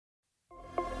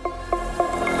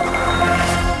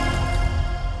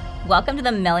Welcome to the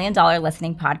 $1 Million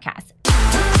Listening Podcast.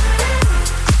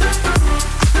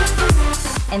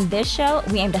 In this show,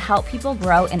 we aim to help people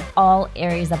grow in all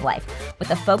areas of life with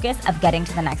the focus of getting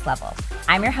to the next level.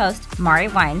 I'm your host, Mari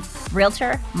Wines,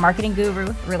 realtor, marketing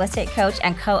guru, real estate coach,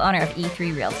 and co-owner of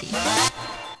E3 Realty.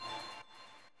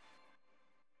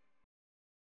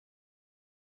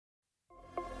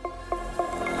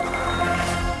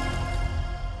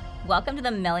 Welcome to the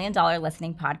 $1 Million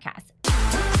Listening Podcast.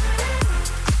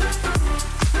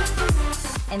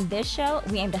 In this show,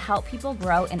 we aim to help people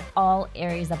grow in all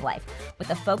areas of life with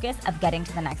the focus of getting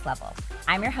to the next level.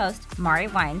 I'm your host, Mari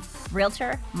Wines,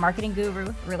 realtor, marketing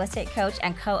guru, real estate coach,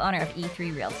 and co-owner of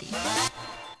E3 Realty.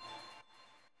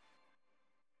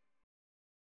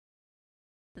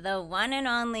 The one and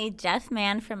only Jeff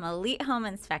Mann from Elite Home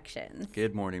Inspections.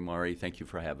 Good morning, Mari. Thank you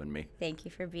for having me. Thank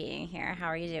you for being here. How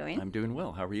are you doing? I'm doing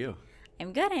well. How are you?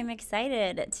 I'm good. I'm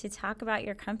excited to talk about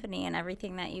your company and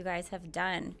everything that you guys have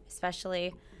done,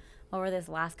 especially over this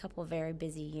last couple of very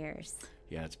busy years.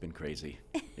 Yeah, it's been crazy.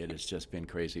 It has just been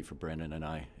crazy for Brendan and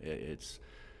I. It's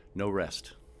no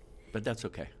rest, but that's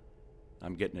okay.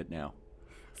 I'm getting it now.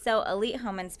 So Elite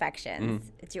Home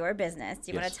Inspections, It's your business.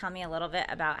 Do you want Yes. to tell me a little bit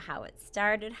about how it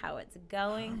started, how it's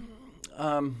going?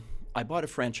 I bought a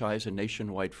franchise, a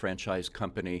nationwide franchise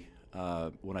company,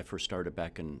 when I first started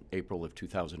back in April of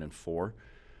 2004.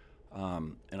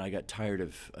 And I got tired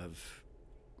of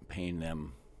paying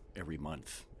them every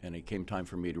month. And it came time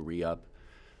for me to re-up.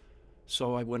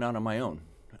 So I went out on my own.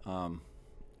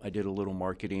 I did a little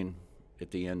marketing at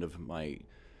the end of my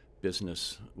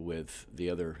business with the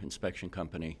other inspection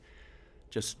company,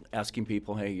 just asking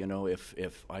people, hey, you know,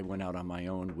 if I went out on my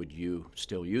own, would you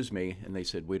still use me? And they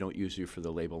said, we don't use you for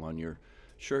the label on your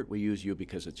shirt. We use you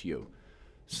because it's you.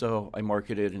 So I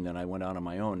marketed, and then I went out on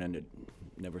my own, and it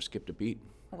never skipped a beat.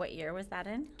 What year was that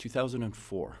in?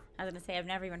 2004. I was going to say, I've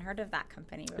never even heard of that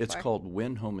company before. It's called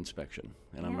Win Home Inspection,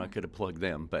 and I'm Yeah. not going to plug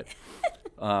them, but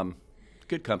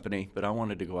good company, but I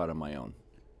wanted to go out on my own.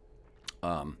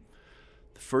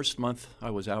 The first month I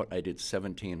was out, I did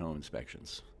 17 home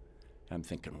inspections. I'm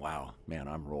thinking, wow, man,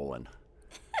 I'm rolling.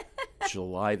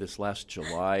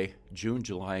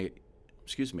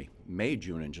 May,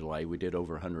 June, and July, we did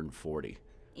over 140.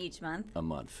 Each month? A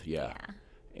month, yeah.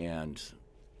 And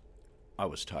I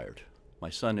was tired. My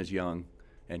son is young,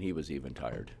 and he was even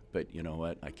tired. But you know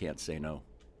what? I can't say no.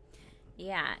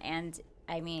 Yeah, and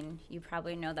I mean, you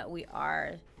probably know that we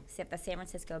are, the San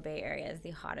Francisco Bay Area is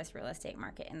the hottest real estate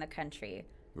market in the country.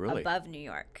 Really? Above New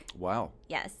York. Wow.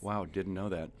 Yes. Wow, didn't know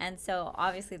that. And so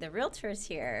obviously the realtors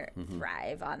here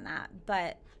thrive on that,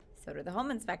 but so do the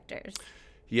home inspectors.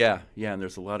 Yeah, and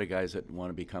there's a lot of guys that want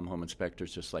to become home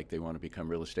inspectors just like they want to become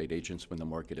real estate agents when the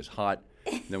market is hot.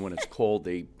 Then when it's cold,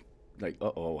 they like,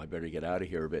 I better get out of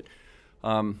here. But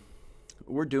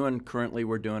we're doing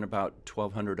about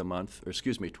 1,200 a month, or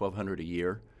excuse me, 1,200 a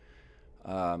year.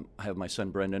 I have my son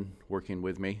Brendan working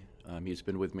with me. He's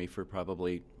been with me for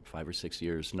probably 5 or 6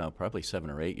 years. No, probably 7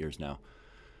 or 8 years now.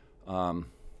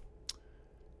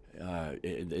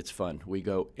 It's fun. We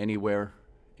go anywhere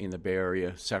in the Bay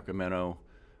Area, Sacramento,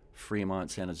 Fremont,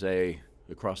 San Jose,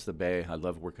 across the Bay. I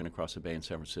love working across the Bay in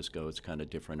San Francisco. It's kind of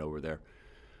different over there.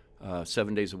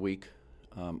 7 days a week.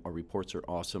 Our reports are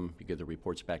awesome. You get the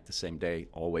reports back the same day,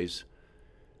 always.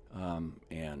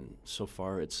 And so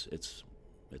far, it's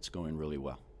going really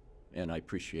well. And I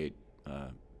appreciate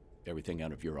everything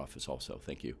out of your office also.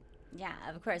 Thank you. Yeah,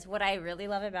 of course. What I really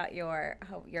love about your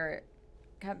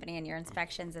company and your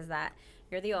inspections is that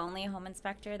you're the only home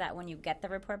inspector that when you get the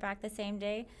report back the same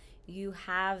day, you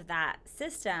have that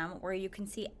system where you can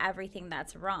see everything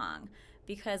that's wrong.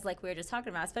 Because like we were just talking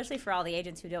about, especially for all the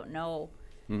agents who don't know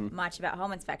much about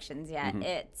home inspections yet,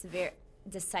 it's very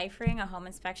deciphering a home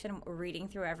inspection, reading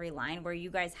through every line, where you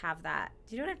guys have that.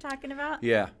 Do you know what I'm talking about?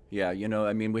 Yeah. You know,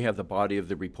 I mean, we have the body of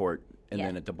the report, and Yeah.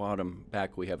 then at the bottom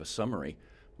back we have a summary,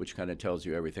 which kind of tells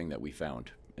you everything that we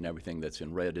found, and everything that's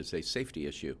in red is a safety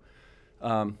issue.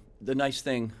 The nice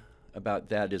thing about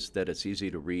that is that it's easy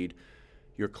to read.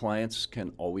 Your clients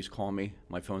can always call me.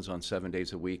 My phone's on 7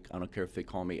 days a week. I don't care if they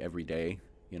call me every day.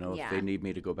 You know, Yeah. if they need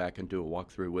me to go back and do a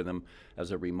walkthrough with them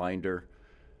as a reminder,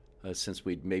 since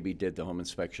we maybe did the home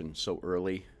inspection so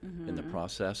early in the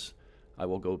process, I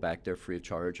will go back there free of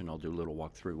charge, and I'll do a little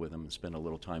walkthrough with them and spend a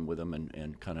little time with them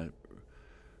and kind of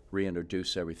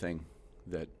reintroduce everything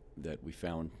that we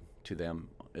found to them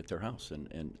at their house.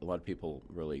 And a lot of people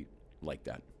really like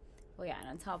that. Well, yeah,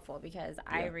 and it's helpful because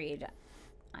I read,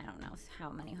 I don't know how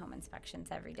many home inspections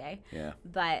every day. Yeah.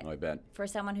 But I bet. for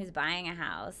someone who's buying a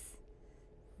house,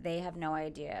 they have no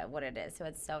idea what it is. So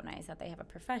it's so nice that they have a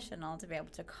professional to be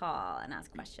able to call and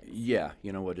ask questions. Yeah,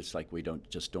 you know what? It's like we don't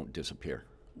disappear.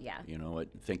 Yeah. You know what?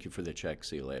 Thank you for the check.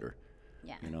 See you later.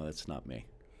 Yeah. You know, that's not me.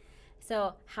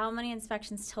 So how many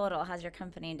inspections total has your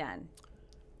company done?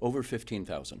 Over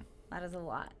 15,000. That is a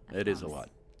lot. It is a lot.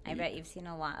 I bet you've seen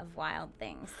a lot of wild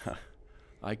things.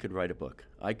 I could write a book.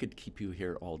 I could keep you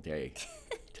here all day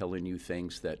telling you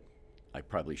things that I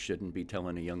probably shouldn't be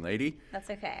telling a young lady. That's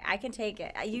okay. I can take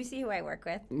it. You see who I work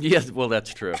with. Yes, well,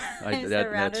 that's true. I'm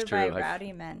surrounded by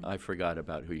rowdy men. I forgot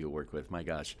about who you work with. My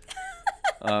gosh.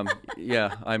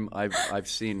 Yeah, I've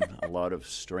seen a lot of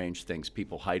strange things.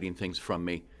 People hiding things from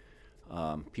me.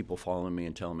 People following me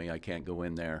and telling me I can't go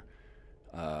in there.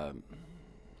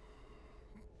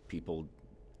 People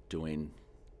doing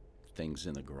things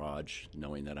in the garage,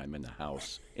 knowing that I'm in the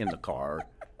house, in the car.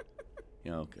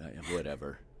 You know,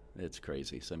 whatever. It's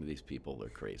crazy. Some of these people are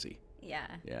crazy. Yeah.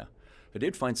 Yeah. I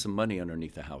did find some money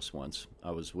underneath the house once.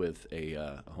 I was with a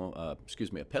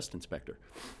pest inspector,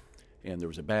 and there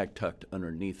was a bag tucked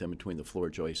underneath in between the floor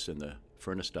joists and the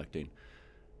furnace ducting.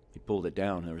 He pulled it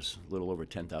down. There was a little over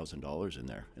 $10,000 in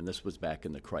there, and this was back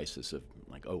in the crisis of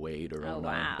like 08 or 09.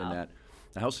 Wow. And that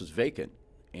the house was vacant,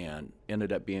 and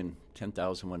ended up being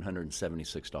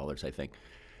 $10,176, I think.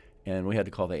 And we had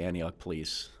to call the Antioch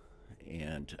police,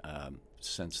 and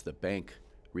since the bank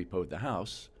repoed the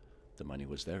house, the money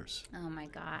was theirs. Oh my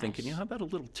gosh. Thinking, how about a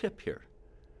little tip here?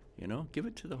 You know, give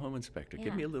it to the home inspector.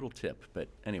 Give me a little tip. But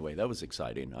anyway, that was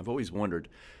exciting. I've always wondered,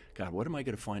 God, what am I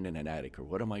going to find in an attic, or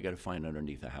what am I going to find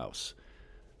underneath a house?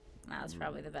 That was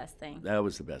probably the best thing. That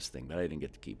was the best thing, but I didn't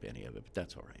get to keep any of it, but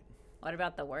that's all right. What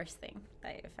about the worst thing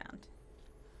that you found?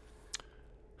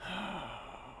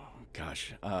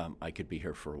 Gosh, I could be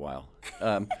here for a while.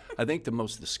 I think the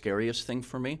scariest thing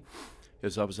for me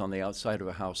is I was on the outside of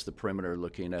a house, the perimeter,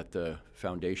 looking at the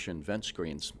foundation vent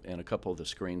screens, and a couple of the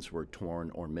screens were torn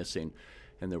or missing,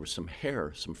 and there was some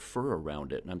hair, some fur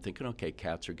around it, and I'm thinking, okay,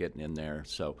 cats are getting in there.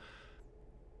 So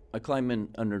I climb in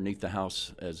underneath the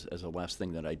house as the last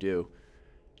thing that I do,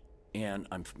 and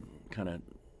I'm kind of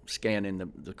scanning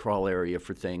the crawl area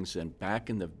for things, and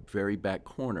back in the very back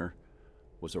corner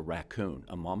was a raccoon,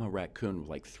 a mama raccoon with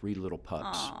like 3 little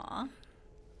pups. Aww.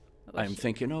 I'm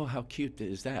thinking, oh, how cute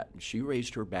is that? She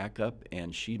raised her back up,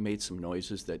 and she made some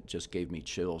noises that just gave me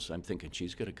chills. I'm thinking,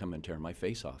 she's going to come and tear my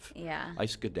face off. Yeah. I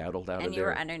skedaddled out of there. And you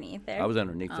were underneath there? I was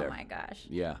underneath there. Oh, my gosh.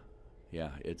 Yeah. Yeah,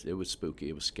 it was spooky.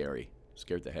 It was scary.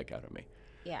 Scared the heck out of me.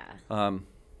 Yeah. You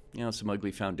know, some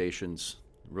ugly foundations,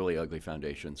 really ugly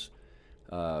foundations.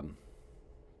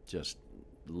 Just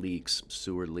leaks,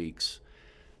 sewer leaks.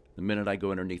 The minute I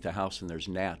go underneath the house and there's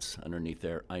gnats underneath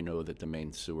there, I know that the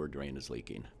main sewer drain is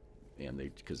leaking, and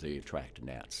because they attract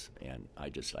gnats, and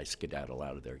I skedaddle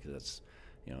out of there because that's,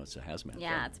 you know, it's a hazmat.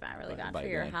 Yeah, it's not really bad for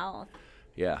your health.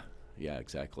 Yeah,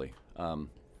 exactly.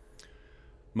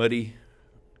 Muddy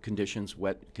conditions,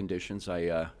 wet conditions.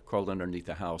 I crawled underneath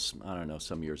the house, I don't know,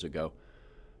 some years ago,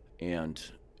 and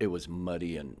it was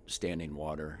muddy and standing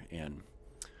water, and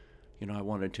you know, I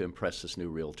wanted to impress this new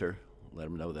realtor, let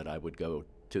him know that I would go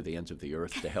to the ends of the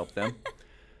earth to help them.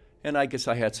 And I guess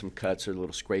I had some cuts or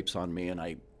little scrapes on me, and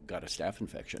I got a staph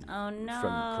infection. Oh, no.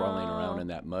 From crawling around in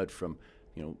that mud from,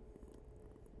 you know,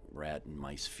 rat and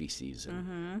mice feces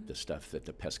and the stuff that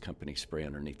the pest company spray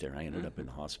underneath there. I ended up in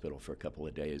the hospital for a couple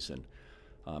of days, and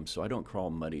so I don't crawl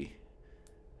muddy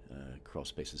crawl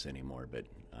spaces anymore, but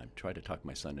I try to talk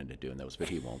my son into doing those, but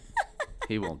he won't.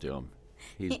 He won't do them.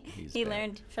 He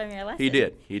learned from your lesson. He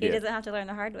did. He doesn't have to learn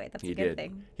the hard way. That's a good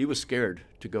thing. He was scared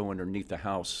to go underneath the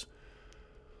house.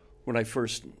 When I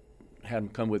first had him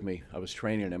come with me, I was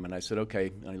training him, and I said,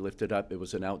 okay. And I lifted up. It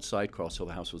was an outside crawl, so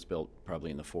the house was built probably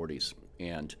in the 40s.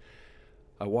 And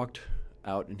I walked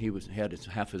out, and he had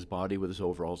half his body with his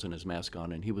overalls and his mask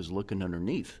on, and he was looking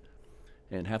underneath.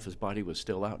 And half his body was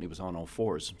still out, and he was on all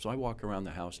fours. So I walk around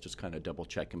the house just kind of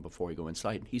double-checking before I go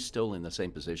inside, and he's still in the same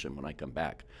position when I come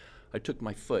back. I took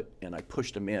my foot, and I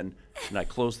pushed him in, and I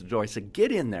closed the door. I said, get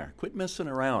in there. Quit messing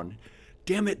around.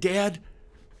 Damn it, Dad.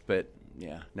 But,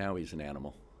 yeah, now he's an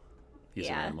animal. He's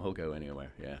an animal. He'll go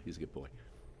anywhere. Yeah, he's a good boy.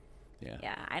 Yeah.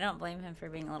 Yeah, I don't blame him for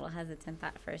being a little hesitant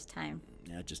that first time.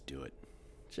 Yeah, just do it.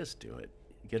 Just do it.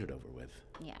 Get it over with.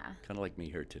 Yeah. Kind of like me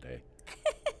here today.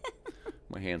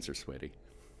 My hands are sweaty.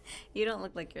 You don't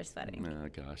look like you're sweating. Oh,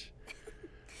 gosh.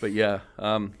 But, yeah.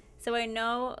 So I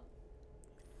know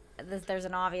there's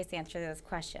an obvious answer to this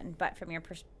question, but from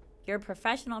your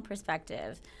professional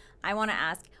perspective, I want to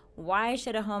ask, why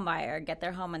should a home buyer get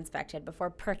their home inspected before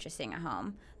purchasing a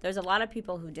home? There's a lot of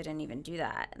people who didn't even do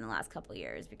that in the last couple of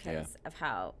years because of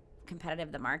how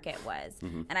competitive the market was.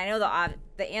 Mm-hmm. And I know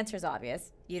the answer is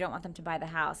obvious. You don't want them to buy the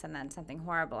house and then something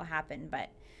horrible happen. But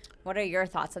what are your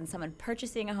thoughts on someone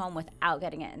purchasing a home without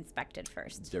getting it inspected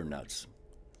first? They're nuts.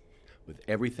 With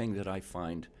everything that I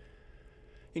find,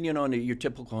 and your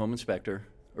typical home inspector,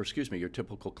 or excuse me, your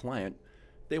typical client,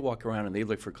 they walk around and they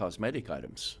look for cosmetic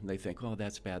items. And they think, oh,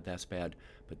 that's bad,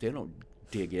 but they don't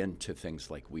dig into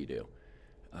things like we do.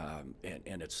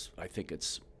 And I think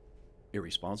it's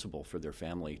irresponsible for their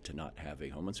family to not have a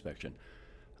home inspection.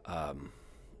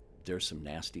 There's some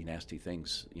nasty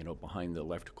things, behind the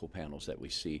electrical panels that we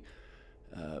see,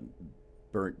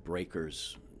 burnt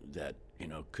breakers that,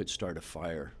 could start a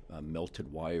fire, melted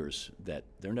wires that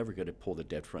they're never going to pull the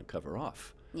dead front cover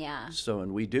off. Yeah. So,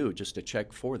 and we do just to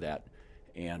check for that.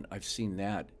 And I've seen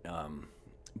that.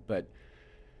 But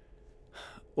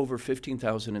over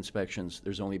 15,000 inspections,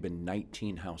 there's only been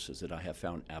 19 houses that I have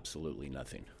found absolutely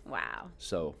nothing. Wow.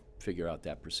 So figure out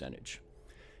that percentage.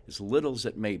 As little as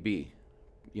it may be,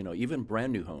 even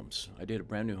brand new homes. I did a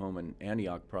brand new home in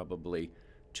Antioch probably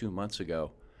 2 months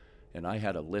ago, and I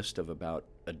had a list of about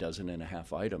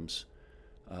 12.5 items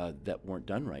that weren't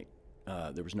done right.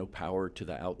 There was no power to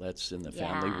the outlets in the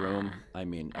family room. I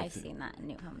mean, I've seen that in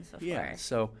new homes before. Yeah,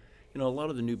 so a lot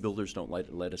of the new builders don't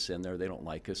let us in there. They don't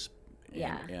like us.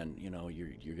 Yeah. And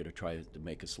you're going to try to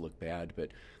make us look bad, but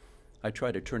I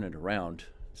try to turn it around.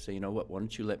 Say, you know what? Why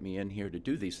don't you let me in here to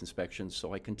do these inspections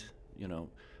so I can,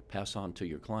 pass on to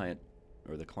your client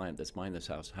or the client that's buying this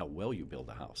house how well you build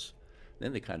a house.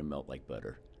 Then they kind of melt like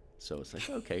butter. So it's like,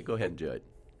 okay, go ahead and do it.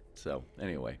 So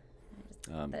anyway,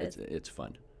 it's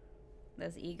fun.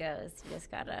 Those egos, you just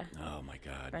gotta Oh my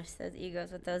God. brush those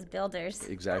egos with those builders.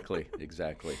 Exactly.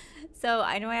 So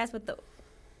I know I asked what the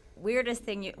weirdest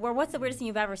thing what's the weirdest thing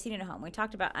you've ever seen in a home? We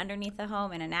talked about underneath the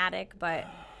home in an attic, but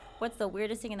what's the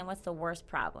weirdest thing and then what's the worst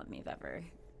problem you've ever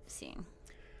seen?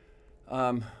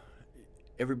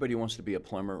 Everybody wants to be a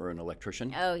plumber or an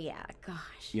electrician. Oh yeah,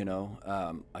 gosh.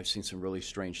 I've seen some really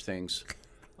strange things.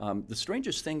 The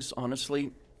strangest things,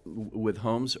 honestly, with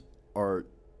homes are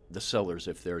the sellers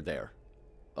if they're there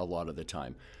a lot of the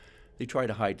time. They try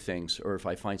to hide things, or if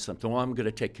I find something, well, I'm going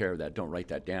to take care of that. Don't write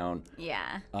that down.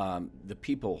 Yeah. The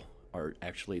people are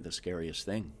actually the scariest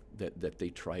thing that they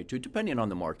try to, depending on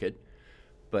the market.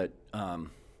 But,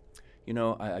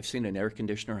 I've seen an air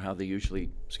conditioner, how they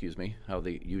usually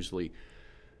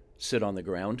sit on the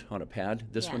ground on a pad.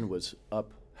 This one was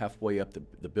up halfway up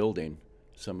the building.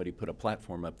 Somebody put a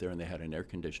platform up there and they had an air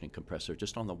conditioning compressor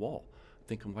just on the wall.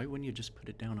 Thinking, why wouldn't you just put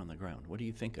it down on the ground? What are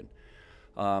you thinking?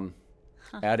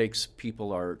 Attics,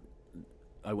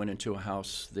 I went into a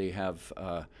house, they have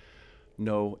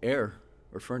no air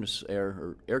or furnace air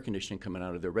or air conditioning coming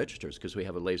out of their registers because we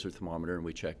have a laser thermometer and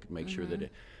we check, make sure that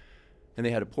and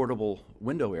they had a portable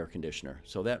window air conditioner.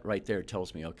 So that right there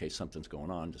tells me, okay, something's going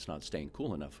on. It's not staying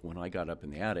cool enough. When I got up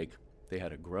in the attic, they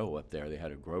had a grow up there. They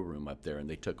had a grow room up there, and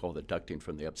they took all the ducting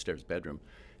from the upstairs bedroom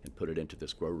and put it into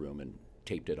this grow room and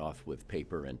taped it off with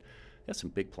paper. And there's some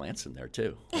big plants in there,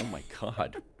 too. Oh, my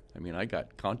God. I mean, I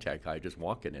got contact high just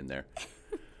walking in there.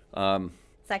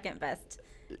 Second best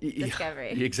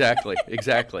discovery. Yeah,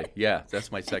 exactly. Yeah,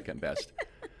 that's my second best.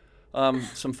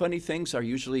 Some funny things are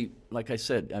usually, like I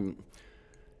said,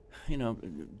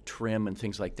 trim and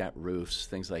things like that, roofs,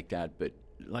 things like that. But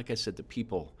like I said, the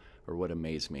people are what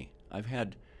amaze me. I'll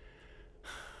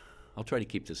try to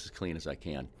keep this as clean as I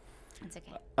can. That's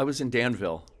okay. I was in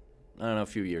Danville, I don't know, a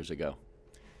few years ago,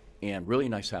 and really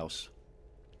nice house.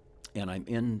 And I'm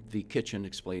in the kitchen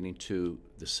explaining to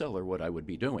the seller what I would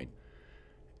be doing.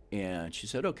 And she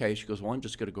said, okay. She goes, well, I'm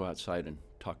just going to go outside and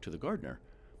talk to the gardener.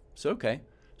 So, okay.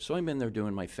 So I'm in there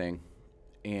doing my thing,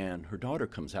 and her daughter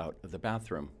comes out of the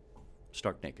bathroom,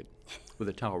 stark naked, with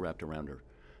a towel wrapped around her.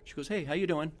 She goes, hey, how you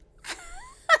doing?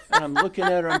 And I'm looking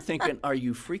at her, I'm thinking, are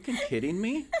you freaking kidding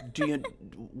me?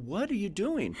 What are you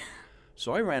doing?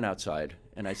 So I ran outside,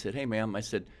 and I said, hey, ma'am, I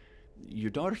said, your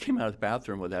daughter came out of the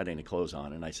bathroom without any clothes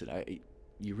on. And I said,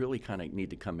 you really kind of need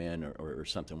to come in or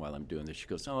something while I'm doing this. She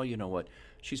goes, oh, you know what?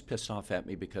 She's pissed off at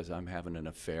me because I'm having an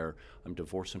affair. I'm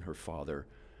divorcing her father.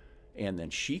 And then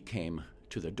she came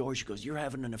to the door. She goes, you're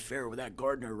having an affair with that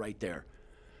gardener right there.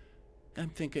 I'm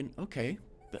thinking, okay,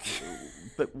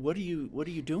 but what are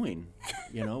you doing?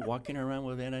 Walking around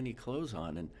without any clothes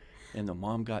on. And the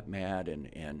mom got mad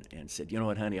and said, you know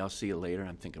what, honey, I'll see you later.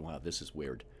 I'm thinking, wow, this is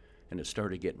weird. And it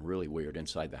started getting really weird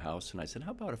inside the house. And I said,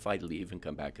 how about if I leave and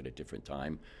come back at a different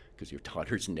time? Because your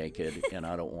daughter's naked and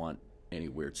I don't want any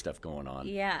weird stuff going on.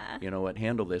 Yeah. You know what?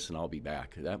 Handle this and I'll be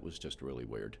back. That was just really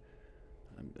weird.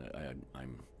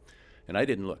 And I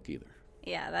didn't look either.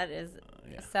 Yeah, that is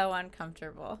so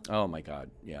uncomfortable. Oh, my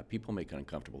God. Yeah, people make it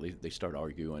uncomfortable. They start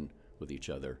arguing. with each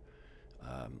other.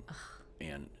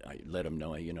 And I let them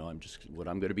know, I'm just what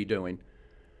I'm going to be doing.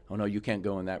 Oh no, you can't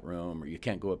go in that room, or you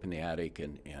can't go up in the attic.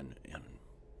 And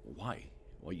why?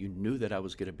 Well, you knew that I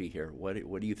was going to be here. What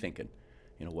are you thinking?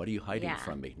 What are you hiding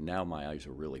from me? Now my eyes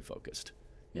are really focused.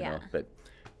 You know, but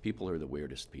people are the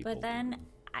weirdest people. But then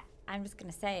I'm just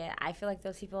going to say it. I feel like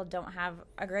those people don't have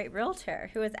a great realtor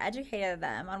who has educated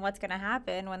them on what's going to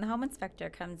happen when the home inspector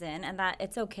comes in, and that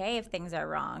it's okay if things are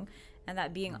wrong, and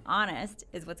that being honest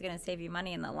is what's going to save you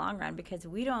money in the long run, because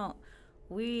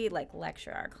we like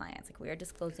lecture our clients. Like, we are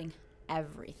disclosing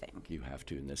everything. You have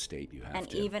to in this state. You have and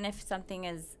to. And even if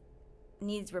something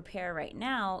needs repair right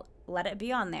now, let it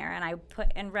be on there, and I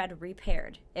put in red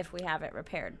repaired if we have it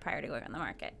repaired prior to going on the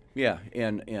market. Yeah,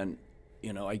 and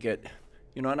I get,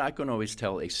 and I can always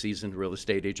tell a seasoned real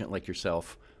estate agent like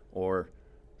yourself, or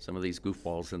some of these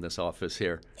goofballs in this office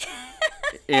here.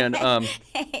 And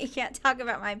hey, you can't talk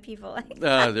about my people like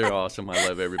that. They're awesome. I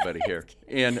love everybody here.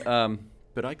 And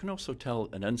but I can also tell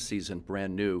an unseasoned,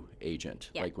 brand new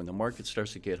agent. Like, when the market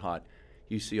starts to get hot,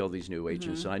 you see all these new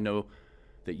agents, and I know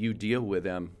that you deal with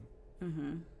them.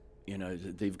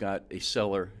 They've got a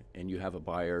seller and you have a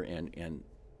buyer, and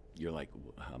you're like,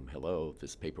 hello,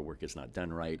 this paperwork is not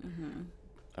done right.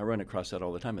 I run across that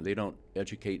all the time, and they don't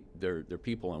educate their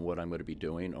people on what I'm going to be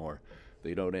doing, or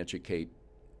they don't educate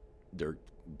their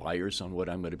buyers on what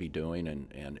I'm going to be doing,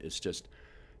 and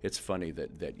it's funny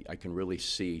that I can really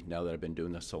see, now that I've been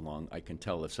doing this so long, I can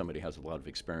tell if somebody has a lot of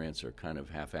experience or kind of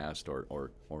half-assed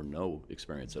or no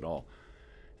experience at all.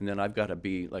 And then I've got to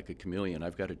be like a chameleon.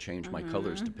 I've got to change my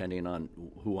colors depending on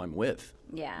who I'm with.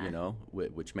 Yeah.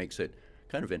 Which makes it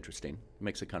kind of interesting.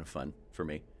 Makes it kind of fun for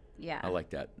me. Yeah. I like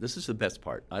that. This is the best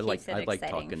part. I like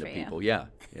talking to people. You. Yeah,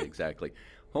 exactly.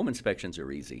 Home inspections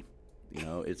are easy.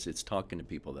 It's talking to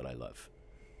people that I love.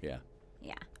 Yeah.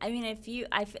 Yeah. I mean, if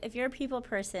you're a people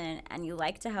person and you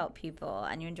like to help people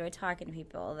and you enjoy talking to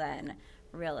people, then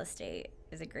real estate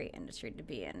is a great industry to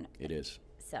be in. It is.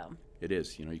 So. It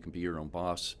is. You can be your own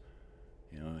boss.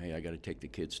 Hey, I got to take the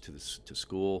kids to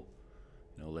school.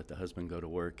 Let the husband go to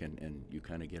work, and you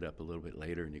kind of get up a little bit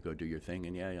later and you go do your thing.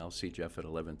 And I'll see Jeff at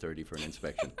 11:30 for an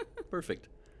inspection. Perfect.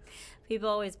 People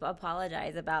always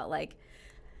apologize about like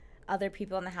other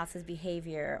people in the house's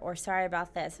behavior, or sorry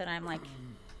about this, and I'm like,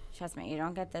 trust me, you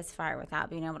don't get this far without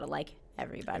being able to like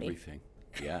everybody. Everything.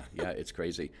 Yeah, it's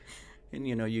crazy. And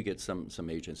you get some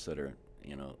agents that are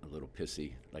a little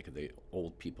pissy, like the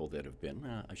old people that have been.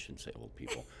 I shouldn't say old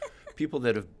people. People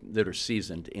that are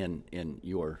seasoned in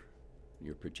your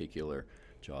particular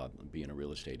job, being a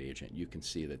real estate agent. You can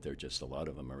see that a lot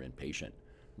of them are impatient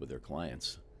with their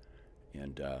clients,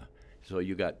 and so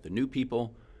you got the new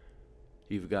people.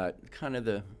 You've got kind of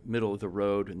the middle of the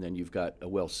road, and then you've got a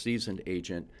well-seasoned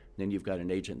agent. Then you've got an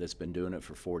agent that's been doing it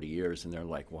for 40 years, and they're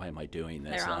like, why am I doing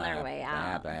this? They're on their way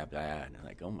out. And they're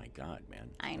like, oh, my God, man.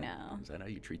 I know. Is that how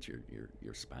you treat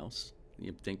your spouse?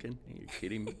 You're thinking? Are you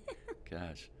kidding me?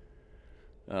 Gosh.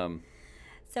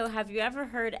 So have you ever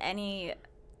heard any,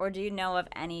 or do you know of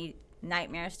any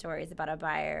nightmare stories about a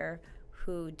buyer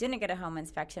who didn't get a home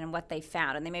inspection and what they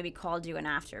found, and they maybe called you in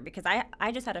after? Because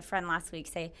I just had a friend last week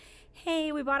say,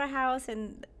 hey, we bought a house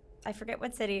in, I forget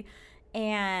what city,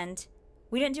 and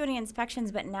we didn't do any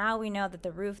inspections, but now we know that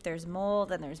the roof, there's mold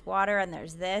and there's water and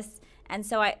there's this. And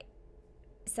so I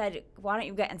said, why don't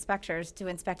you get inspectors to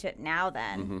inspect it now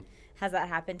then? Has that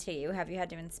happened to you? Have you had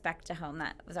to inspect a home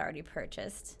that was already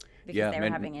purchased because they were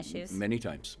having issues? Many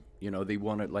times. They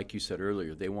want to, like you said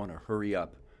earlier, they want to hurry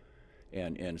up.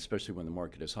 And especially when the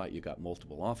market is hot, you got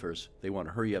multiple offers. They want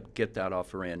to hurry up, get that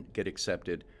offer in, get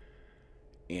accepted.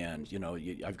 And,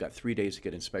 I've got 3 days to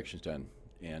get inspections done.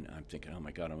 And I'm thinking, oh,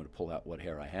 my God, I'm going to pull out what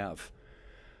hair I have.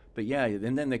 But, yeah,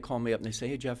 and then they call me up and they say,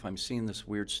 hey, Jeff, I'm seeing this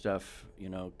weird stuff.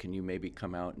 Can you maybe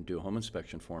come out and do a home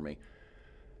inspection for me?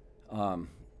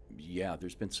 Yeah,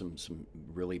 there's been some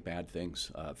really bad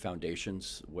things.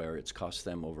 Foundations where it's cost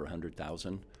them over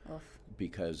 $100,000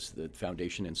 because the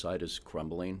foundation inside is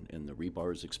crumbling and the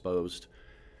rebar is exposed.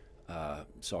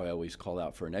 So I always call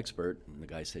out for an expert, and the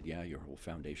guy said, yeah, your whole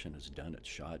foundation is done. It's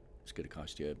shot. It's going to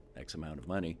cost you X amount of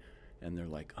money. And they're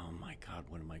like, oh, my God,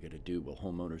 what am I going to do? Will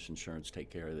homeowners insurance take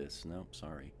care of this? No,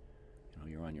 sorry.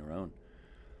 You're on your own.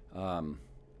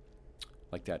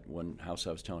 Like that one house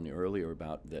I was telling you earlier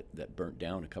about that burnt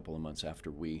down a couple of months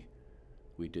after we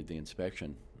did the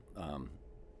inspection. An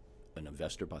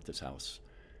investor bought this house,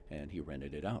 and he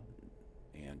rented it out.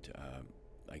 And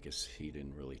I guess he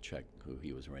didn't really check who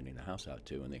he was renting the house out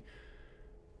to, and they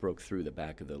broke through the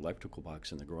back of the electrical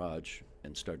box in the garage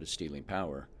and started stealing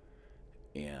power.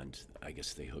 And I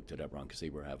guess they hooked it up wrong because they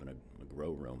were having a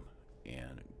grow room,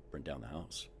 and it burned down the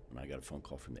house. And I got a phone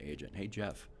call from the agent. Hey,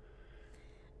 Jeff,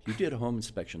 you did a home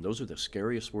inspection. Those are the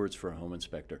scariest words for a home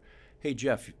inspector. Hey,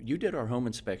 Jeff, you did our home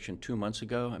inspection 2 months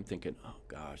ago. I'm thinking, oh,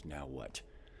 gosh, now what?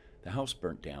 The house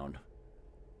burnt down.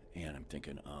 And I'm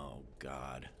thinking, oh,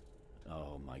 God.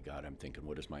 Oh, my God. I'm thinking,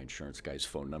 what is my insurance guy's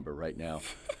phone number right now?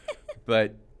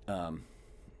 But,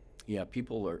 yeah,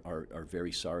 people are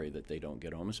very sorry that they don't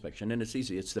get a home inspection. And it's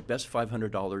easy. It's the best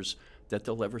 $500 that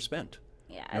they'll ever spend.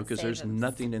 Yeah, Because there's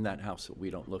nothing in that house that we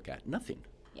don't look at. Nothing.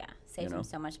 Yeah, saves them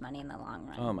so much money in the long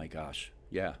run. Oh, my gosh.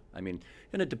 Yeah. I mean,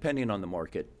 and depending on the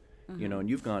market, you know, and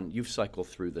you've cycled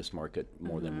through this market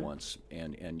more than once,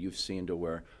 and you've seen to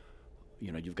where,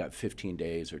 you know, you've got 15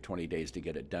 days or 20 days to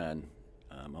get it done.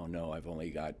 Oh, no, I've only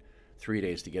got 3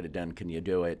 days to get it done. Can you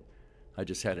do it? I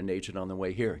just had an agent on the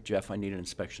way here. Jeff, I need an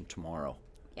inspection tomorrow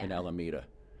in Alameda.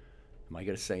 Am I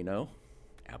going to say no?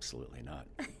 Absolutely not.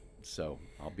 So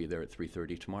I'll be there at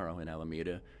 3:30 tomorrow in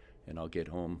Alameda, and I'll get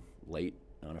home late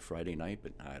on a Friday night,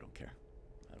 but I don't care.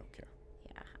 I don't care.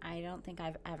 Yeah, I don't think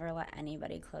I've ever let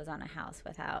anybody close on a house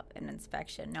without an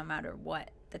inspection, no matter what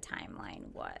the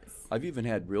timeline was. I've even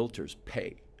had realtors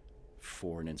pay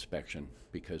for an inspection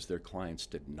because their clients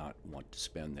did not want to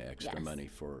spend the extra money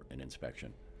for an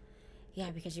inspection. Yeah,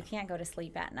 because you can't go to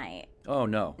sleep at night. Oh,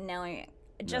 no. Knowing,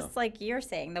 just like you're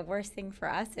saying, the worst thing for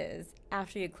us is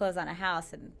after you close on a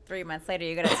house and 3 months later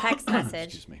you get a text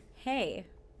message. Excuse me. Hey,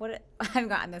 I've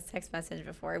gotten this text message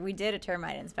before. We did a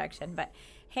termite inspection, but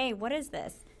hey, what is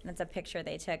this? And it's a picture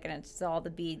they took, and it's all the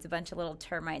beads. A bunch of little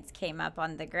termites came up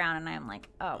on the ground, and I'm like,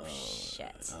 oh,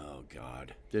 shit. Oh,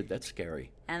 God. Dude, that's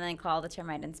scary. And then call the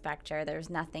termite inspector. There's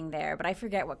nothing there, but I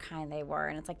forget what kind they were.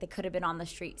 And it's like they could have been on the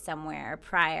street somewhere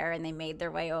prior, and they made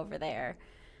their way over there.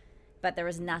 But there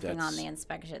was nothing on the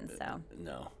inspection, so.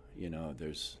 No.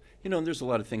 There's a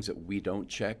lot of things that we don't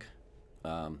check.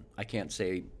 I can't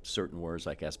say certain words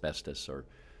like asbestos or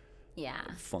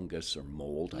fungus or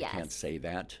mold. I can't say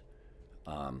that.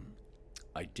 I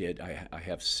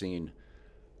have seen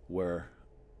where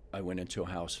I went into a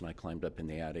house and I climbed up in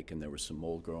the attic and there was some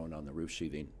mold growing on the roof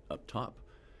sheathing up top.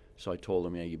 So I told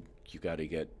them, you got to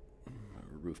get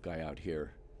a roof guy out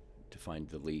here to find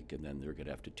the leak, and then they're going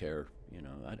to have to tear.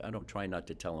 I don't try not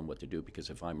to tell them what to do, because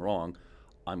if I'm wrong,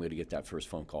 I'm going to get that first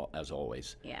phone call, as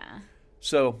always. Yeah.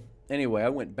 So anyway, I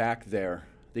went back there.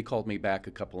 They called me back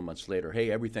a couple of months later.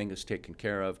 Hey, everything is taken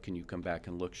care of. Can you come back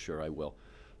and look? Sure, I will.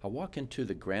 I walk into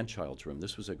the grandchild's room.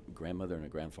 This was a grandmother and a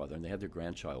grandfather, and they had their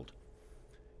grandchild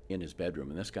in his bedroom.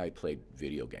 And this guy played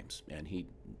video games, and he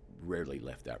rarely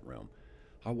left that room.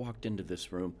 I walked into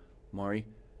this room, Mari.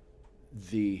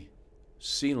 The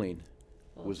ceiling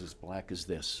was as black as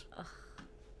this. Ugh.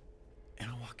 And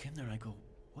I walk in there and I go,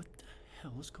 what the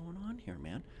hell is going on here,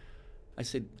 man? I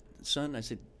said, son,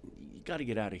 you got to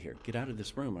get out of here. Get out of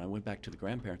this room. And I went back to the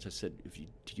grandparents. I said,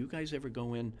 do you guys ever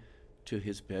go in to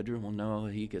his bedroom? Well, no,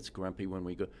 he gets grumpy when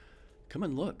we go. Come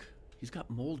and look. He's got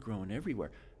mold growing everywhere.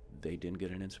 They didn't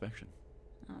get an inspection.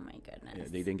 Oh, my goodness. Yeah,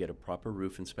 they didn't get a proper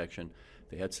roof inspection.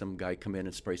 They had some guy come in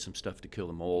and spray some stuff to kill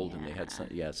the mold, and they had some,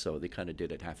 so they kind of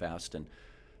did it half-assed, and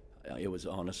it was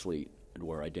honestly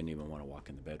where I didn't even want to walk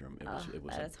in the bedroom. It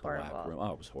was a black room.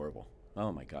 Oh, it was horrible.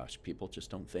 Oh, my gosh. People just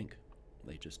don't think.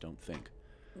 They just don't think.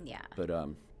 Yeah. But,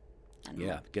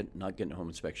 not getting a home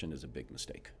inspection is a big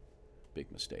mistake. Big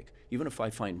mistake. Even if I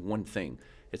find one thing,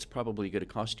 it's probably going to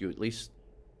cost you at least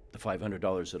the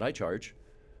 $500 that I charge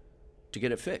to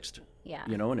get it fixed. Yeah.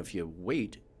 And if you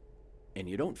wait and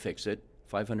you don't fix it,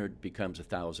 500 becomes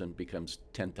 1,000, becomes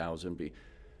 10,000.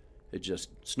 It just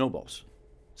snowballs.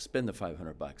 Spend the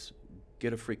 $500.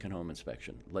 Get a freaking home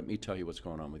inspection. Let me tell you what's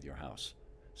going on with your house,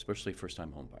 especially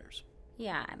first-time home buyers.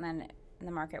 Yeah, and then in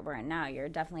the market we're in now, you're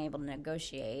definitely able to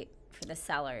negotiate for the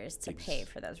sellers to pay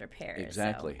for those repairs.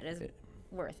 Exactly. So it is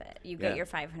worth it. You get your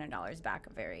 $500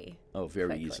 back very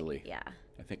quickly. Easily. Yeah.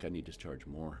 I think I need to charge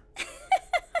more.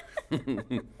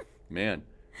 Man.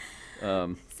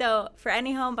 So for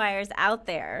any home buyers out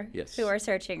there Yes. who are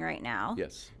searching right now,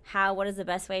 Yes. what is the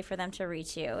best way for them to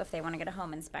reach you if they want to get a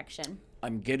home inspection?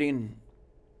 I'm getting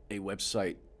a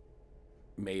website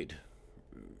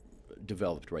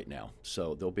developed right now,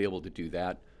 so they'll be able to do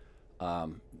that.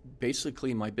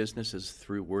 Basically, my business is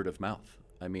through word of mouth.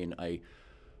 I mean,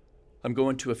 I'm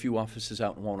going to a few offices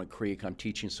out in Walnut Creek. I'm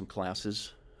teaching some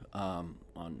classes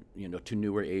to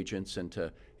newer agents and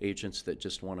to agents that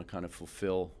just want to kind of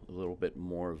fulfill a little bit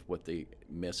more of what they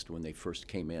missed when they first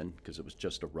came in, because it was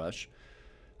just a rush.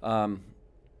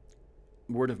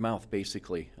 Word of mouth,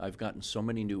 basically. I've gotten so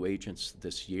many new agents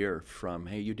this year from,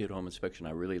 hey, you did home inspection.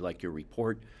 I really like your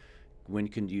report. When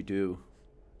can you do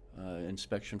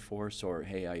inspection for us? Or,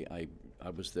 hey, I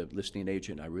was the listing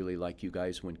agent. I really like you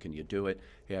guys. When can you do it?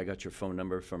 Hey, I got your phone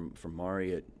number from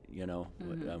Mari at,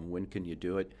 when can you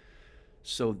do it?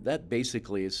 So that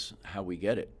basically is how we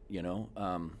get it,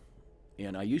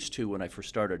 And I used to, when I first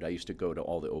started, I used to go to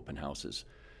all the open houses.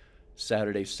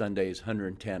 Saturdays, Sundays,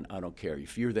 110, I don't care.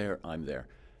 If you're there, I'm there.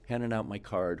 Handing out my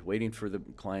card, waiting for the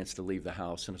clients to leave the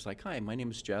house. And it's like, hi, my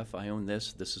name is Jeff. I own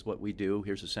this. This is what we do.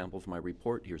 Here's a sample of my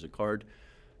report. Here's a card.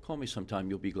 Call me sometime.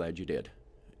 You'll be glad you did.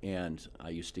 And I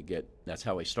used to that's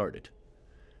how I started.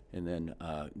 And then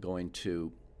going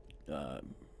to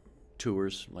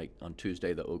tours, like on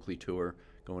Tuesday, the Oakley tour,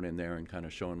 going in there and kind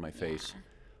of showing my face.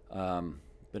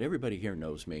 But everybody here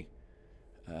knows me.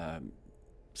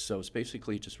 So it's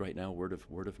basically just right now word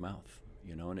of mouth,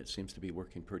 and it seems to be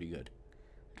working pretty good.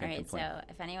 All right, so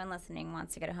if anyone listening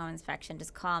wants to get a home inspection,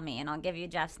 just call me and I'll give you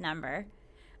Jeff's number.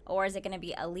 Or is it going to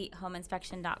be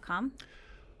elitehomeinspection.com?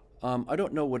 I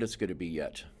don't know what it's going to be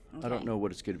yet. Okay. I don't know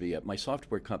what it's going to be yet. My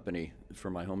software company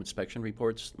for my home inspection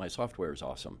reports, my software is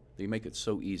awesome. They make it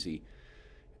so easy.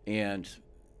 And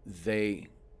they're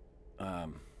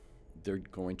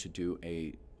going to do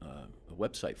a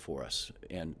website for us.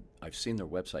 And I've seen their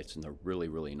websites, and they're really,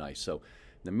 really nice. So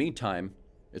in the meantime,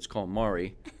 it's called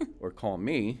Mari, or call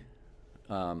me.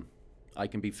 I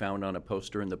can be found on a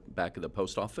poster in the back of the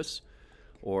post office,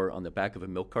 or on the back of a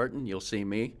milk carton. You'll see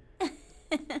me.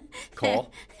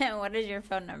 Call. What is your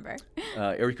phone number?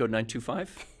 Area code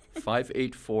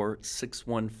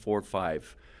 925-584-6145.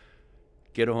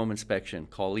 Get a home inspection.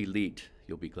 Call Elite.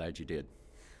 You'll be glad you did.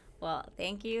 Well,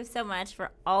 thank you so much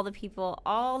for all the people,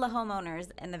 all the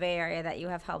homeowners in the Bay Area that you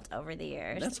have helped over the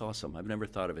years. That's awesome. I've never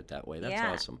thought of it that way. That's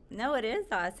awesome. No, it is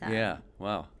awesome. Yeah.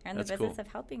 Wow. You're in the business of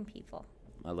helping people.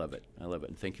 I love it.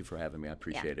 And thank you for having me. I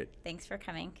appreciate it. Thanks for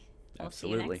coming.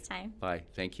 Absolutely. We'll see you next time. Bye.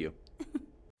 Thank you.